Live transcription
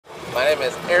My name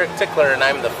is Eric Tickler and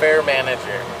I'm the fair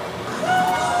manager.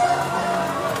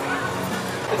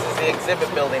 This is the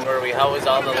exhibit building where we house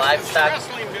all the livestock,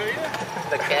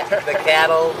 the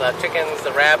cattle, the chickens,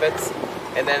 the rabbits,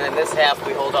 and then in this half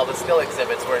we hold all the still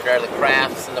exhibits where there are the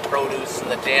crafts and the produce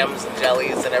and the jams and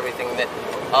jellies and everything that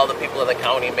all the people of the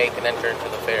county make and enter into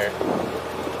the fair.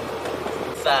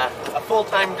 It's a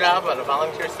full-time job on a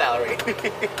volunteer salary,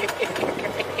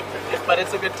 but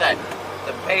it's a good time.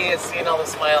 The pay is seeing all the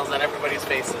smiles on everybody's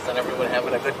faces and everyone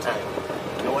having a good time.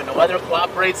 And when the weather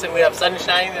cooperates and we have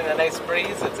sunshine and a nice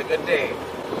breeze, it's a good day.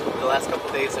 The last couple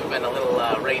of days have been a little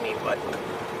rainy, but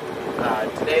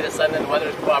today the sun and weather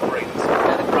is cooperating, so we've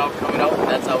got a crowd coming out, and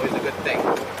that's always a good thing.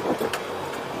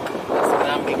 That's the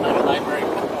Menominee County Library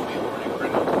bookmobile where they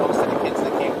bring out most of the kids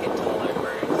that can't get to the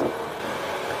libraries.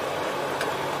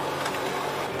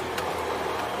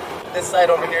 This side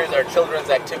over here is our children's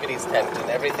activities tent, and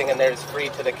everything in there is free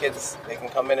to the kids. They can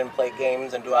come in and play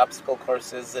games and do obstacle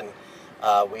courses, and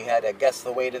we had a guess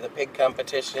the way to the pig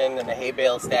competition and a hay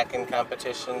bale stacking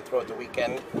competition throughout the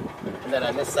weekend. And then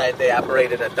on this side they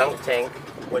operated a dunk tank,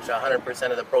 which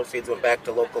 100% of the proceeds went back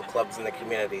to local clubs in the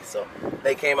community. So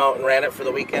they came out and ran it for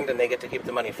the weekend and they get to keep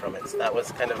the money from it. So that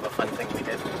was kind of a fun thing we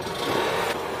did.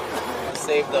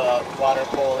 Save the Water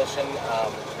Coalition.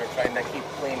 We're trying to keep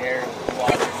clean air and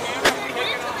water.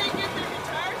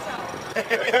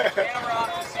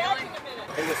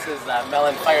 And this is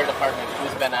Mellon Fire Department,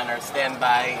 who's been on our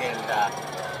standby and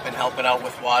been helping out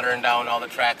with watering down all the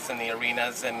tracks in the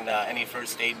arenas and any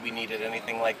first aid we needed,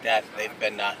 anything like that. They've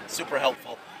been super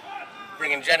helpful.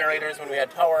 Bringing generators when we had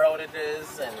power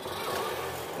outages, and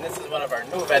this is one of our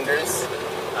new vendors.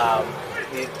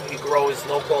 He grows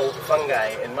local fungi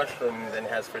and mushrooms and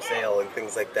has for sale and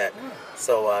things like that.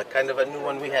 So kind of a new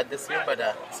one we had this year, but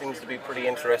seems to be pretty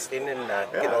interesting and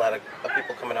getting a lot of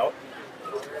people coming out.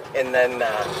 And then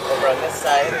over on this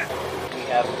side, we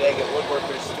have Daggett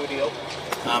Woodworkers Studio.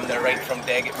 They're right from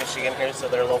Daggett, Michigan here, so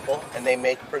they're local. And they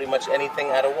make pretty much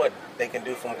anything out of wood. They can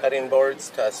do from cutting boards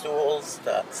to stools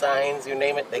to signs, you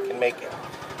name it, they can make it.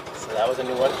 So that was a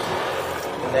new one.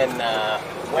 And then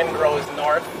Windrose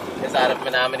North is out of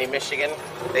Menominee, Michigan.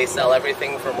 They sell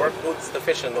everything from work boots to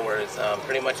fishing lures.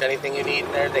 Pretty much anything you need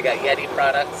in there. They got Yeti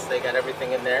products, they got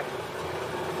everything in there.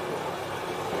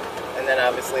 And then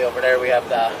obviously over there we have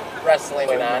the wrestling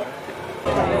going on.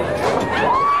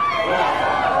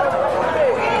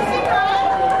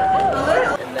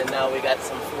 And then now we got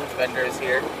some food vendors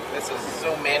here. This is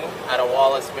Zoom In out of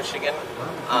Wallace, Michigan.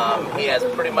 He has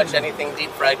pretty much anything deep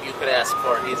fried you could ask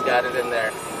for. He's got it in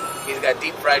there. He's got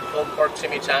deep fried pulled pork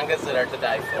chimichangas that are to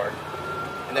die for.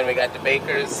 And then we got the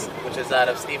Bakers, which is out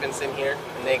of Stephenson here.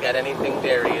 And they got anything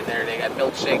dairy in there. They got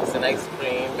milkshakes and ice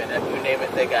cream and you name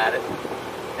it, they got it.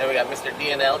 Then we got Mr.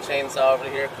 D&L Chainsaw over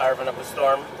here carving up a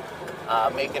storm,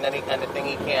 making any kind of thing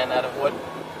he can out of wood.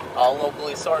 All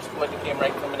locally sourced wood that came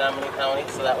right from Menominee County,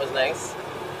 so that was nice.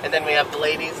 And then we have the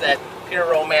ladies at Pure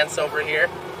Romance over here.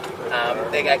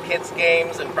 They got kids'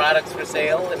 games and products for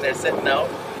sale, and they're sitting out.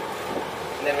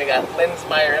 And then we got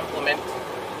Linsmeyer Implement,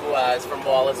 who is from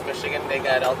Wallace, Michigan. They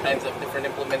got all kinds of different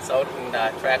implements out, and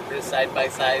tractors,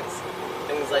 side-by-sides,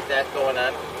 things like that going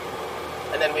on.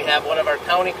 And then we have one of our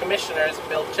county commissioners,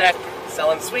 Bill Check,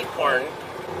 selling sweet corn.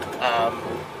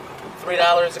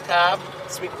 $3 a cob,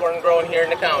 sweet corn grown here in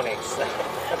the county. So.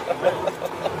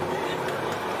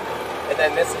 And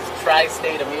then this is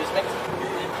Tri-State Amusement,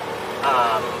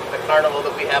 the carnival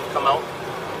that we have come out.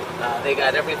 They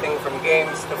got everything from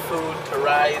games to food to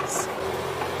rides.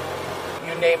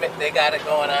 You name it, they got it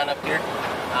going on up here.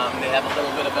 They have a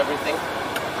little bit of everything.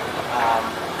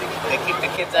 They keep the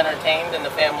kids entertained and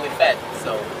the family fed,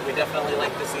 so we definitely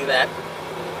like to see that.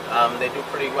 They do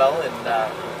pretty well, and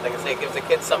like I say, it gives the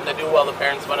kids something to do while the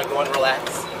parents want to go and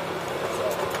relax. So.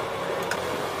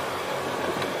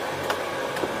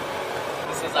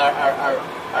 This is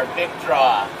our big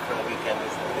draw for the weekend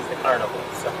is the carnival.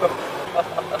 So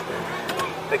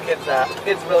the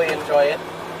kids really enjoy it.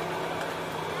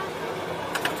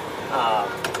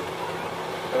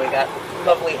 And we got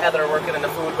lovely Heather working in the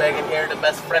food wagon here, the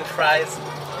best French fries,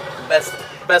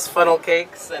 best funnel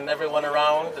cakes, and everyone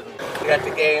around. And we got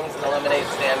the games and the lemonade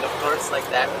stand, of course, like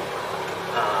that.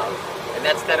 And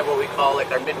that's kind of what we call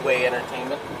like our midway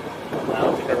entertainment.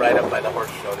 I'll take a ride up by the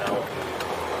horse show now.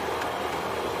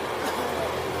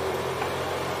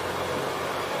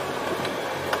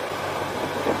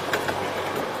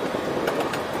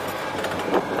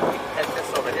 And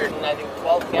this over here, and I think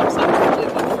 12 campsites actually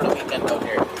booked for the weekend out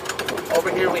here. Over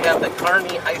here we have the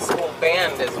Kearney High School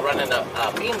Band is running a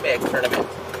beanbag tournament.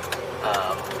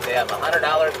 They have a $100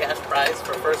 cash prize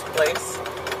for first place.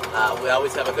 We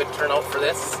always have a good turnout for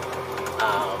this.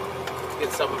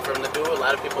 Get something from the do. A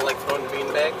lot of people like throwing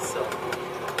bean bags, so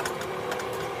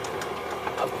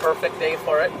a perfect day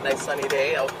for it. Nice sunny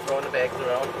day out throwing the bags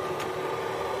around.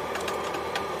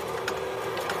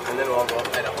 And then we'll go up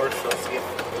at a horse show, see if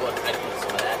we'll try to do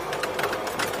some of that.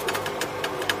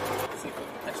 See if we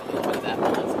can catch a little bit of that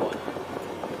while that's going on.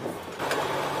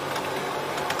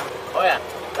 Oh yeah,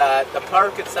 the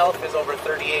park itself is over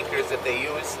 30 acres that they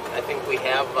use. I think we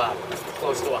have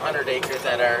close to 100 acres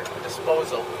at our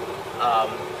disposal.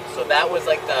 So that was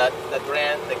like the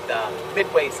grand, like the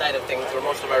midway side of things where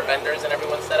most of our vendors and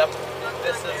everyone's set up.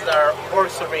 This is our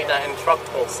horse arena and truck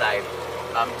pull side.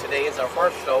 Today is our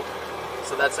horse show,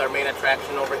 so that's our main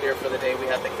attraction over here for the day. We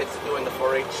have the kids doing the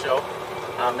 4-H show.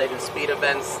 They do speed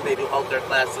events, they do halter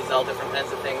classes, all different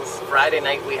kinds of things. Friday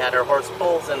night we had our horse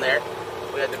pulls in there.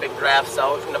 We had the big drafts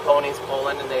out and the ponies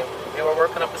pulling, and they were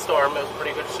working up a storm. It was a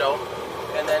pretty good show.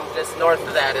 And then just north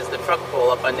of that is the truck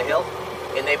pull up on the hill.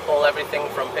 And they pull everything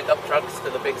from pickup trucks to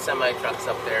the big semi-trucks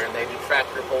up there. And they do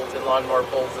tractor pulls and lawnmower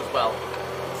pulls as well.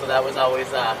 So that was always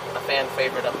a fan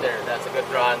favorite up there. That's a good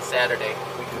draw on Saturday.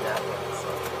 We do that one. So,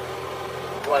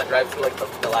 you want to drive through like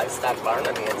the livestock barn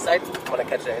on the inside? Want to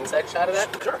catch an inside shot of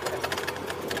that? Sure.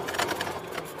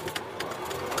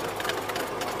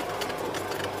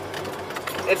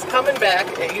 It's coming back.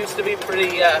 It used to be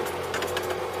pretty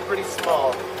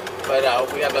small. But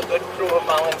we have a good crew of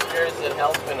volunteers that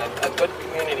help and a good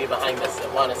community behind us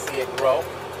that want to see it grow.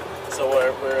 So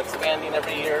we're expanding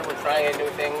every year. We're trying new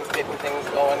things, getting things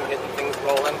going, getting things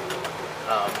rolling.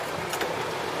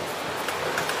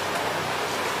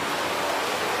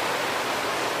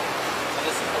 So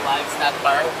this is the livestock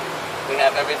barn. We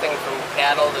have everything from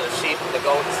cattle to the sheep, the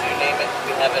goats, you name it.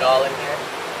 We have it all in here.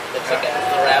 The chickens,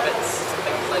 the rabbits,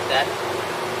 things like that.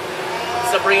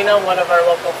 Sabrina, one of our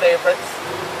local favorites.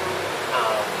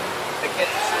 The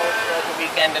kids show throughout the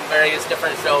weekend in various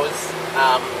different shows.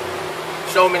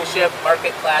 Showmanship, market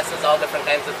classes, all different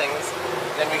kinds of things.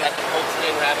 Then we got the poultry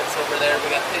and rabbits over there. We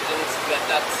got pigeons, we got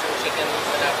ducks and chickens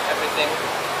and everything.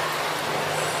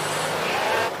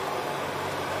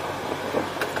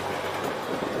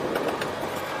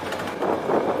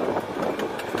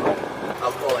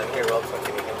 I'll pull in here real quick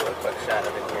and you can do a quick shot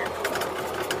of it here.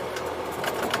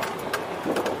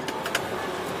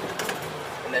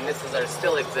 And then this is our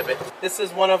still exhibit. This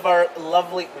is one of our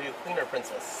lovely, are you queen or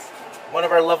princess? One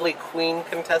of our lovely queen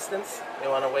contestants. You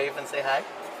want to wave and say hi?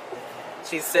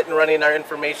 She's sitting running our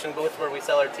information booth where we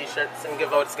sell our t-shirts and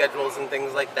give out schedules and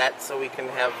things like that so we can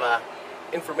have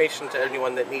information to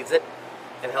anyone that needs it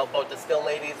and help out the still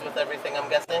ladies with everything, I'm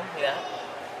guessing, yeah.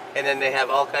 And then they have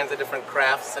all kinds of different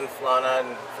crafts and fauna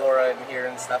and flora in here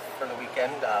and stuff for the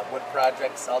weekend, wood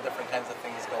projects, all different kinds of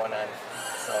things going on.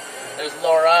 So there's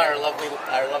Laura, our lovely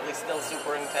still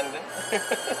superintendent.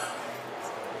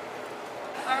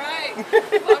 All right,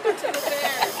 welcome to the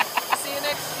fair. See you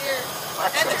next year.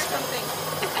 And there's something.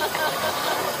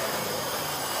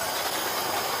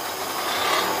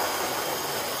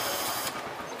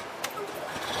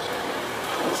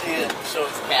 She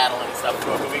shows cattle and stuff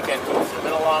throughout the weekend too. It's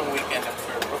been a long weekend, I'm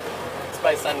sure. It's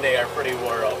by Sunday are pretty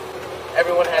wore out.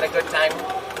 Everyone had a good time,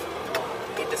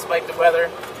 despite the weather.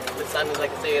 The sun,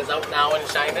 like I say, is out now and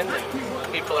shining,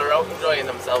 and people are out enjoying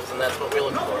themselves, and that's what we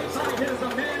look for.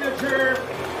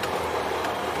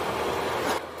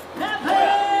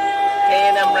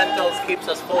 K&M Rentals keeps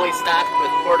us fully stocked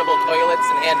with portable toilets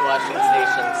and hand washing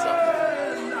stations, so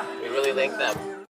we really thank them.